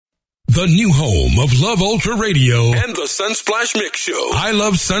The new home of Love Ultra Radio and the Sunsplash Mix Show.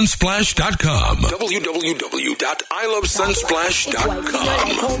 ilovesunsplash.com.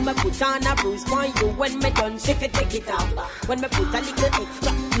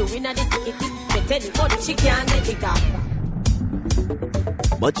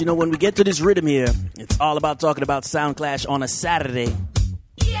 But you know, when we get to this rhythm here, it's all about talking about Sound Clash on a Saturday.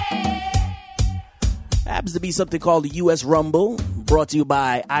 Happens to be something called the U.S. Rumble, brought to you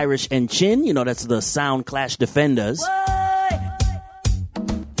by Irish and Chin. You know, that's the Sound Clash Defenders. What?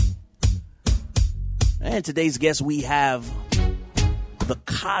 And today's guest, we have the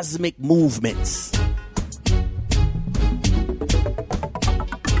Cosmic Movements.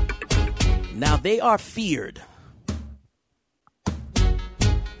 Now, they are feared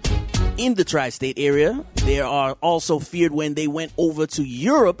in the tri-state area. They are also feared when they went over to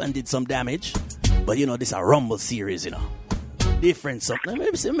Europe and did some damage. But, you know, this is a Rumble series, you know. Different something.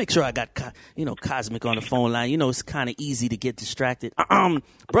 Let me make sure I got, Cosmic on the phone line. You know, it's kind of easy to get distracted.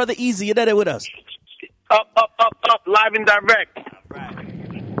 Brother Easy, you're there with us. Up, live and direct. All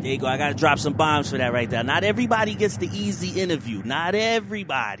right. There you go. I got to drop some bombs for that right there. Not everybody gets the easy interview. Not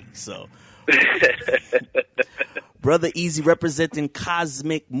everybody. So, Brother Easy representing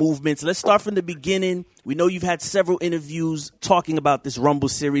Cosmic Movements. Let's start from the beginning. We know you've had several interviews talking about this Rumble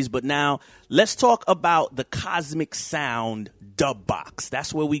series, but now let's talk about the Cosmic Sound dub box.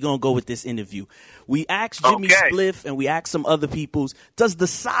 That's where we're going to go with this interview. We asked Jimmy Spliff and we asked some other peoples, does the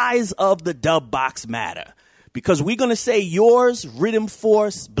size of the dub box matter? Because we're going to say yours, Rhythm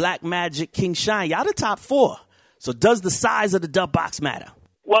Force, Black Magic, King Shine, y'all the top four. So does the size of the dub box matter?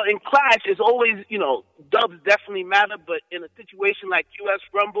 Well, in Clash, it's always, dubs definitely matter, but in a situation like U.S.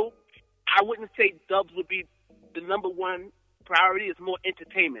 Rumble, I wouldn't say dubs would be the number one priority. It's more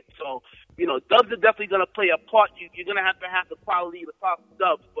entertainment. So, dubs are definitely going to play a part. You're going to have the quality of the top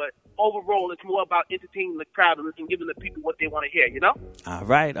dubs, but overall, it's more about entertaining the crowd and giving the people what they want to hear, All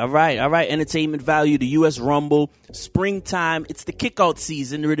right. Entertainment value, the U.S. Rumble, springtime. It's the kickout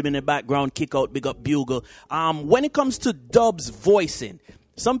season. The rhythm in the background, kickout, big up bugle. When it comes to dubs voicing,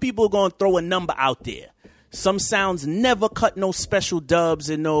 some people are going to throw a number out there. Some sounds never cut no special dubs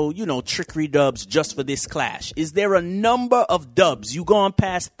and no, trickery dubs just for this clash. Is there a number of dubs? You going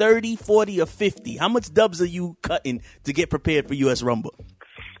past 30, 40, or 50? How much dubs are you cutting to get prepared for U.S. Rumble?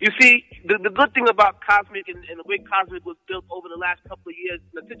 You see, the good thing about Cosmic and the way Cosmic was built over the last couple of years,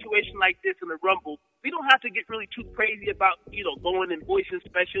 in a situation like this in the Rumble, we don't have to get really too crazy about, going and voicing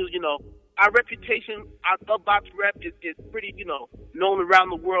specials. Our reputation, our dub box rep is pretty, known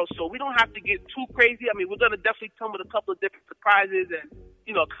around the world, so we don't have to get too crazy. I mean, we're going to definitely come with a couple of different surprises and,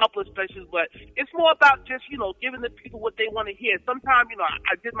 a couple of specials, but it's more about just, giving the people what they want to hear. Sometimes,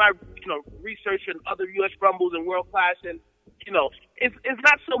 I did my, research in other U.S. Rumbles and World Clash, and it's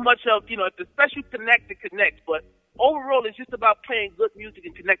not so much of, if the special connect, it connects, but overall, it's just about playing good music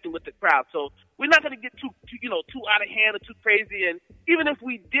and connecting with the crowd. So we're not going to get too out of hand or too crazy. And even if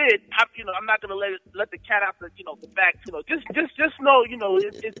we did, I'm not going to let the cat out the bag. Just know,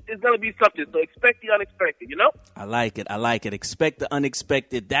 it's going to be something. So expect the unexpected. I like it. Expect the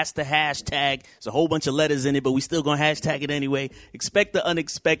unexpected. That's the hashtag. It's a whole bunch of letters in it, but we still going to hashtag it anyway. Expect the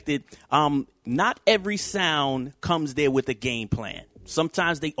unexpected. Not every sound comes there with a game plan.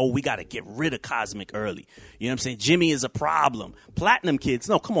 Sometimes we got to get rid of Cosmic early. You know what I'm saying? Jimmy is a problem. Platinum kids,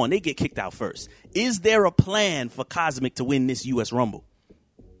 no, come on, they get kicked out first. Is there a plan for Cosmic to win this U.S. Rumble?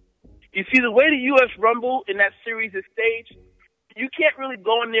 You see, the way the U.S. Rumble in that series is staged, you can't really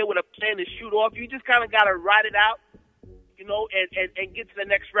go in there with a plan to shoot off. You just kind of got to ride it out, and get to the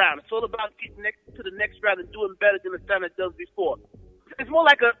next round. It's all about getting to the next round and doing better than the sound it does before. It's more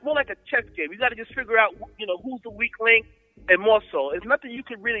like a chess game. You got to just figure out, who's the weak link. And more so, it's nothing you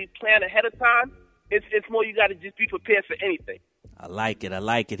can really plan ahead of time. It's more you got to just be prepared for anything. I like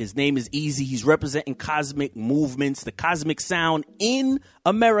it. His name is Easy. He's representing Cosmic Movements, the Cosmic Sound in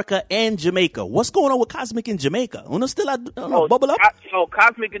America and Jamaica. What's going on with Cosmic in Jamaica? Bubble up?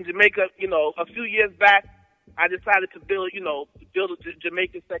 Cosmic in Jamaica, a few years back, I decided to build a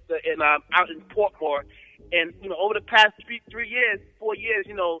Jamaican sector out in Portmore. And, over the past 4 years,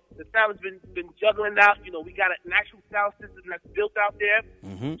 the sound has been juggling out. We got an actual sound system that's built out there.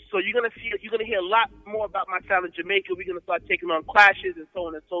 Mm-hmm. So you're going to hear a lot more about my sound in Jamaica. We're going to start taking on clashes and so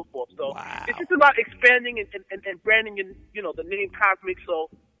on and so forth. So It's just about expanding and branding and, the name Cosmic. So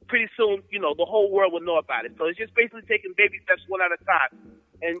pretty soon, the whole world will know about it. So it's just basically taking baby steps one at a time.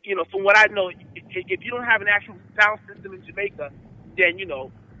 And, from what I know, if you don't have an actual sound system in Jamaica, then,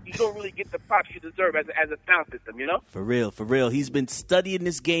 you don't really get the props you deserve as a sound system, you know? For real. He's been studying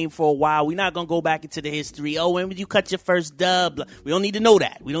this game for a while. We're not going to go back into the history. Oh, when did you cut your first dub? We don't need to know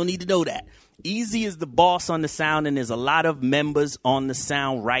that. Easy is the boss on the sound, and there's a lot of members on the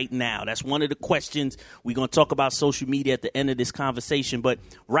sound right now. That's one of the questions. We're going to talk about social media at the end of this conversation. But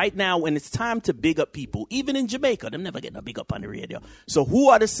right now, when it's time to big up people, even in Jamaica, them never getting a big up on the radio. So who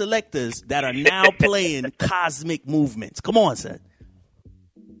are the selectors that are now playing Cosmic Movements? Come on, son.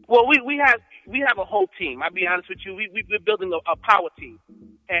 Well, we have a whole team. I'll be honest with you. We're building a power team.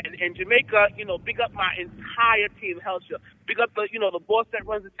 And Jamaica, big up my entire team, Hellshire. Big up the boss that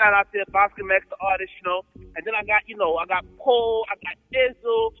runs the town out there, Bosco Max, the artist, And then I got Paul, I got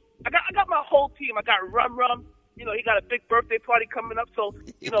Izzo, I got my whole team. I got Rum. He got a big birthday party coming up. So,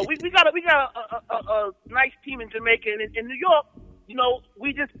 we got a nice team in Jamaica. And in New York,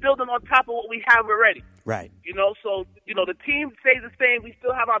 we just building on top of what we have already. Right. So, the team stays the same. We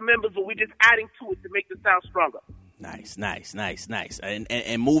still have our members, but we're just adding to it to make the sound stronger. Nice.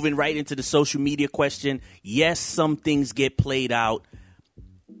 And moving right into the social media question, yes, some things get played out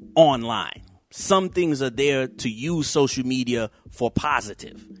online. Some things are there to use social media for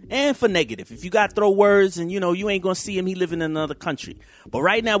positive and for negative. If you got to throw words and, you ain't going to see him, he living in another country. But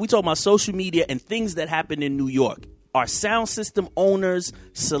right now we talking about social media and things that happen in New York. Are sound system owners,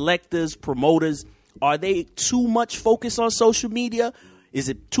 selectors, promoters, are they too much focused on social media? Is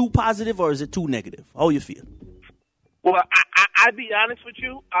it too positive or is it too negative? How you feel? Well, I'll be honest with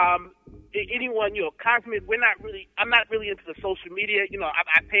you. Anyone, Cosmic, I'm not really into the social media.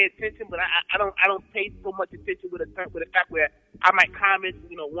 I pay attention, but I don't pay so much attention with the fact where I might comment,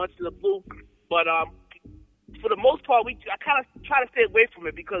 once in a blue. But for the most part, I kind of try to stay away from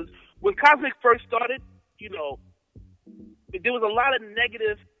it because when Cosmic first started, there was a lot of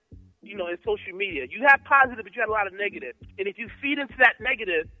negative, in social media. You have positive, but you had a lot of negative. And if you feed into that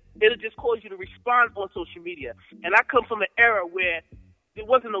negative, it'll just cause you to respond on social media. And I come from an era where there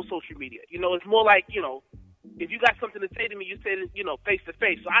wasn't no social media. It's more like, if you got something to say to me, you say it, face to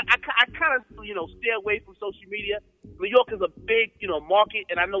face. So I kind of, stay away from social media. New York is a big, market,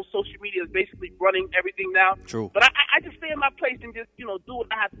 and I know social media is basically running everything now. True. But I just stay in my place and just, do what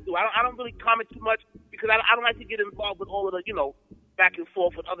I have to do. I don't really comment too much because I don't like to get involved with all of the, back and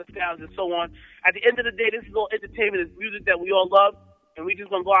forth with other sounds and so on. At the end of the day, this is all entertainment. It's music that we all love. And we just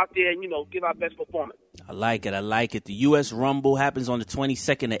going to go out there and, give our best performance. I like it. The U.S. Rumble happens on the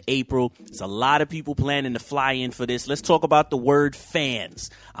 22nd of April. There's a lot of people planning to fly in for this. Let's talk about the word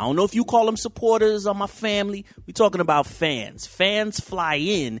fans. I don't know if you call them supporters or my family. We're talking about fans. Fans fly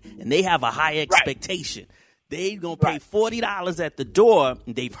in, and they have a high expectation. Right. They're going to pay $40 at the door.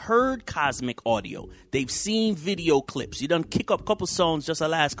 And they've heard Cosmic audio. They've seen video clips. You done kick up a couple songs just the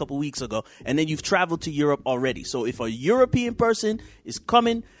last couple weeks ago. And then you've traveled to Europe already. So if a European person is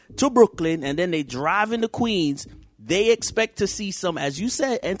coming to Brooklyn and then they drive into Queens, they expect to see some, as you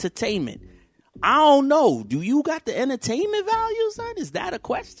said, entertainment. I don't know. Do you got the entertainment value, son? Is that a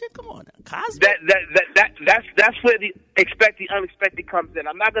question? Come on, Cosmic. That's where the unexpected comes in.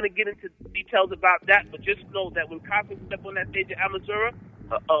 I'm not going to get into details about that, but just know that when Cosmic stepped on that stage at Amazura,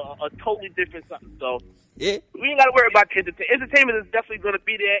 a totally different something. So we ain't got to worry about the entertainment. Entertainment is definitely going to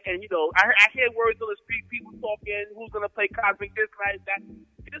be there, and I hear words on the street, people talking, who's going to play Cosmic, this, that.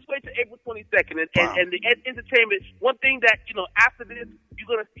 Just wait till April 22nd, and the entertainment. One thing that after this, you're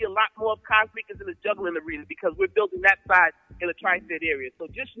going to see a lot more of Cosmic is in the juggling arena because we're building that side in the tri-state area. So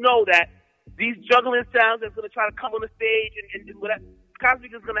just know that these juggling sounds that's going to try to come on the stage and whatever,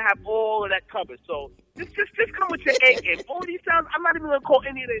 Cosmic is going to have all of that covered. So just come with your A game. All these sounds, I'm not even going to call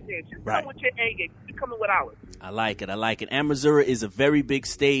any of their names. Just come with your A game. Just come with ours. I like it. Amazura is a very big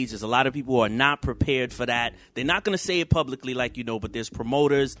stage. There's a lot of people who are not prepared for that. They're not going to say it publicly like but there's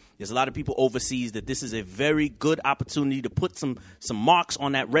promoters. There's a lot of people overseas that this is a very good opportunity to put some marks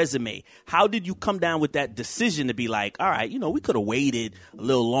on that resume. How did you come down with that decision to be like, all right, we could have waited a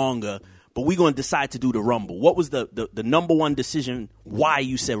little longer, but we're going to decide to do the Rumble? What was the number one decision why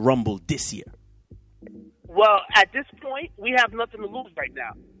you said Rumble this year? Well, at this point, we have nothing to lose right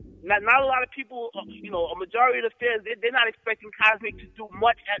now. Not a lot of people, a majority of the fans, they're not expecting Cosmic to do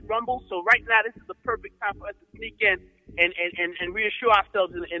much at Rumble. So right now, this is the perfect time for us to sneak in and reassure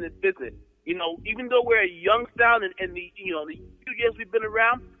ourselves in this business. Even though we're a young sound and the few years we've been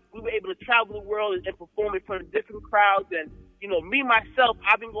around, we were able to travel the world and perform in front of different crowds. And, me, myself,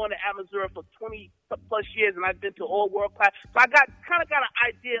 I've been going to Amazura for 20 plus years, and I've been to all world class. So I got an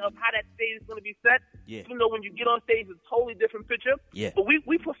idea of how that stage is going to be set. Yeah. Even though when you get on stage, it's a totally different picture. Yeah. But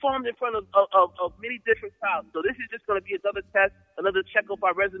we performed in front of many different crowds. So this is just going to be another test, another check of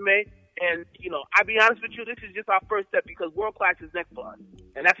our resume. And, I'll be honest with you, this is just our first step because world class is next for us.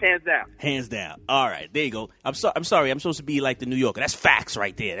 And that's hands down. Hands down. All right, there you go. I'm sorry. I'm supposed to be like the New Yorker. That's facts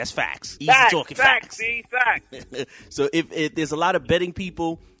right there. That's facts. Easy talking facts. Facts. So if there's a lot of betting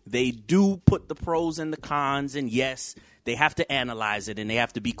people, they do put the pros and the cons, and yes, they have to analyze it and they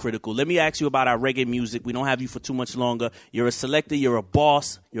have to be critical. Let me ask you about our reggae music. We don't have you for too much longer. You're a selector. You're a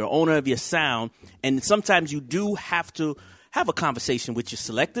boss. You're an owner of your sound, and sometimes you do have to have a conversation with your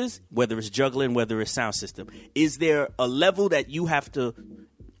selectors, whether it's juggling, whether it's sound system. Is there a level that you have to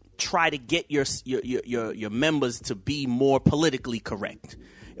try to get your members to be more politically correct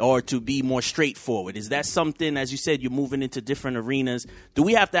or to be more straightforward? Is that something, as you said, you're moving into different arenas? Do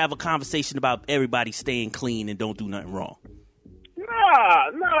we have to have a conversation about everybody staying clean and don't do nothing wrong? No.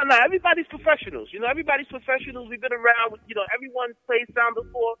 Everybody's professionals. Everybody's professionals. We've been around. Everyone played sound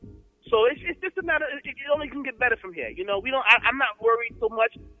before. So it's just a matter. It only can get better from here. We don't. I'm not worried so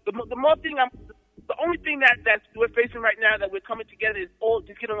much. The only thing that we're facing right now that we're coming together is all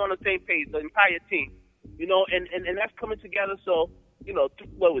just getting on the same page, the entire team. And that's coming together. So we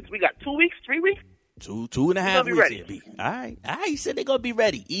got 2 weeks, 3 weeks. 2.5 weeks. Ready. All right. He said they're gonna be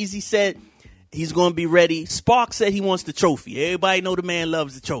ready. Easy said he's gonna be ready. Spark said he wants the trophy. Everybody know the man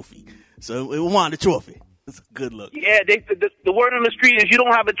loves the trophy, so we want the trophy. It's a good look. Yeah, the word on the street is you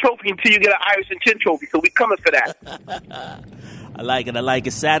don't have a trophy until you get an Irish and Chin trophy, so we coming for that. I like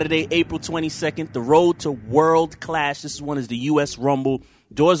it. Saturday, April 22nd, the Road to World Clash. This one is the U.S. Rumble.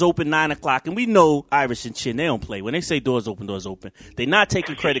 Doors open 9 o'clock, and we know Irish and Chin, they don't play. When they say doors open. They're not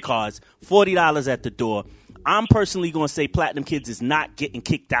taking credit cards, $40 at the door. I'm personally going to say Platinum Kids is not getting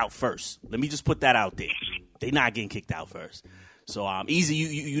kicked out first. Let me just put that out there. They're not getting kicked out first. So, Easy,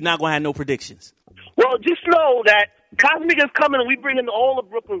 you're not going to have no predictions. Well, just know that Cosmic is coming, and we bringing all of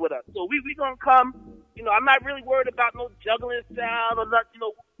Brooklyn with us. So we going to come. I'm not really worried about no juggling sound or nothing.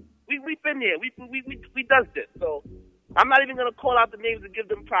 We've been there. We does this. So I'm not even going to call out the names and give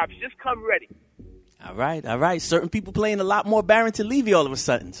them props. Just come ready. All right. Certain people playing a lot more Barrington Levy all of a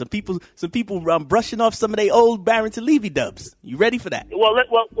sudden. Some people brushing off some of their old Barrington Levy dubs. You ready for that? Well,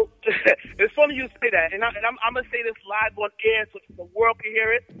 it's funny you say that, and I'm gonna say this live on air so the world can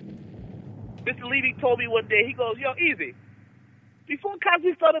hear it. Mr. Levy told me one day, he goes, "Yo, Easy, before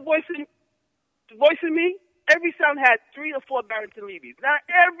Cosby started voicing me, every sound had 3 or 4 Barrington Levys. Now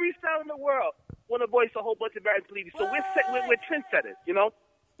every sound in the world want to voice a whole bunch of Barrington Levys. So we're trendsetters,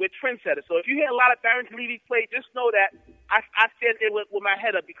 We're trendsetters. So if you hear a lot of Barrington Levy play, just know that I stand there with my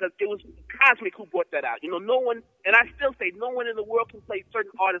head up because it was Cosmic who brought that out. No one, and I still say no one in the world can play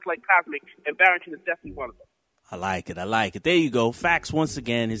certain artists like Cosmic, and Barrington is definitely one of them. I like it. There you go. Facts once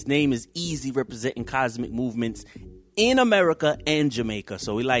again. His name is Easy, representing Cosmic movements in America and Jamaica.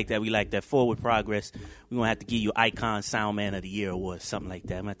 So we like that. Forward progress. We're going to have to give you Icon Soundman of the Year award, something like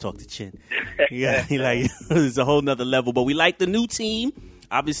that. I'm going to talk to Chin. Yeah, it's a whole nother level. But we like the new team.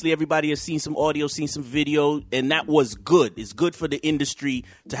 Obviously, everybody has seen some audio, seen some video, and that was good. It's good for the industry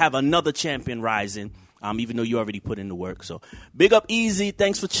to have another champion rising, even though you already put in the work. So big up Easy.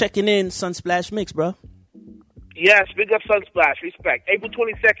 Thanks for checking in. Sunsplash Mix, bro. Yes, big up Sunsplash. Respect. April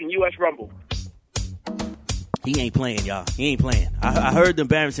 22nd, U.S. Rumble. He ain't playing, y'all. He ain't playing. I heard them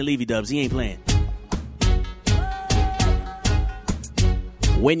Barrington Levy dubs. He ain't playing.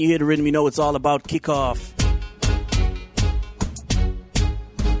 When you hear the rhythm, you know it's all about kickoff.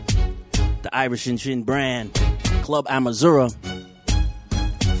 The Irish and Chin brand. Club Amazura.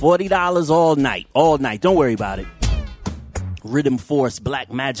 $40 all night. All night. Don't worry about it. Rhythm Force,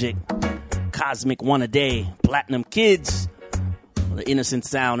 Black Magic, Cosmic One a Day, Platinum Kids, The Innocent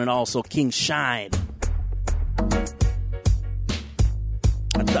Sound, and also King Shine.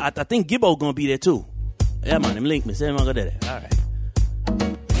 I think Gibbo gonna be there too. Yeah, man, them link me. Say, man, go there. All right.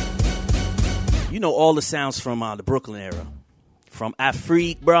 You know all the sounds from the Brooklyn era, from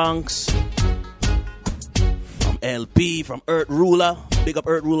Afrique Bronx, from LP, from Earth Ruler. Big up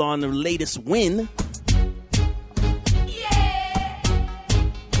Earth Ruler on the latest win. Yeah.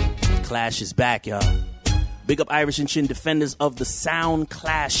 Clash is back, y'all. Big up Irish and Chin, defenders of the Sound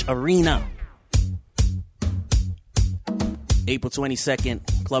Clash Arena. April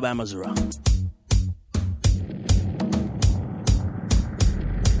 22nd, Club Amazura.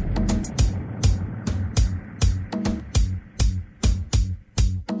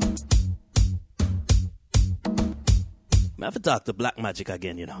 I have to talk to Black Magic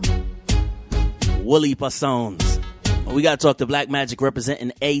again, Woolly Sounds. We got to talk to Black Magic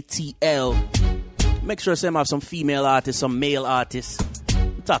representing ATL. Make sure I send out some female artists, some male artists.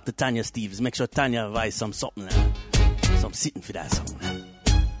 Talk to Tanya Stevens. Make sure Tanya advise something. Some sitting for that song.